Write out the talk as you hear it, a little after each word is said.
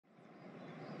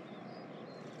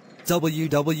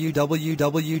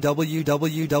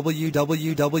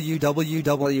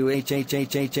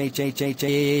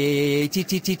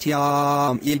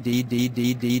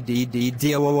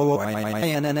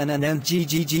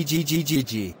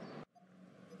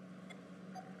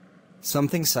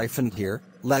Something siphoned here.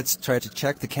 Let's try to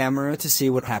check the camera to see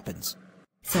what happens.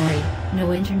 Sorry,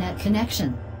 no internet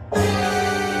connection.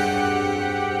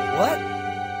 What?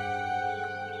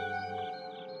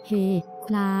 Hey,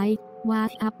 Clyde,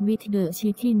 what's up with the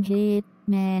chicken head,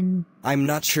 man? I'm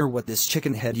not sure what this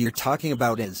chicken head you're talking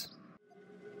about is.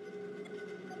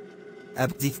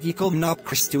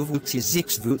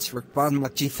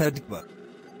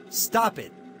 Stop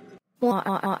it!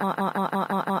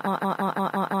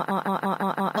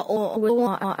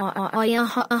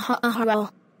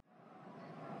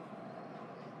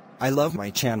 I love my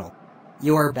channel.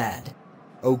 You are bad.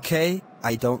 Okay,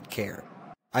 I don't care.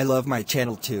 I love my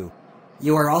channel too.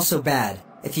 You are also bad.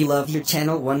 If you love your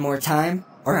channel one more time,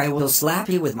 or I will slap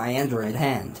you with my Android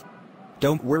hand.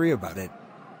 Don't worry about it.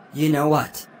 You know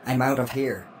what? I'm out of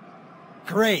here.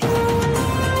 Great!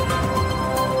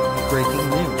 Breaking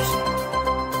news.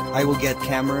 I will get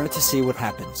camera to see what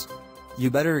happens. You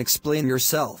better explain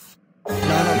yourself. No,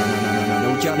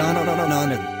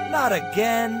 not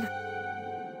again!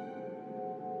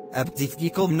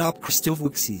 Abdifgikal nop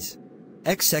Christovuksis.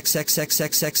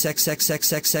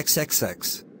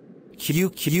 XXXXXXXXXXXXXXX.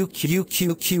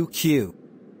 QQQQQQ.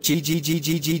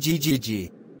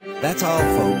 GGGGGGGG. That's all,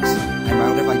 folks. I'm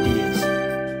out of ideas.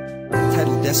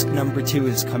 Title desk number 2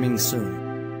 is coming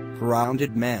soon.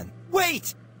 Grounded Man.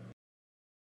 Wait!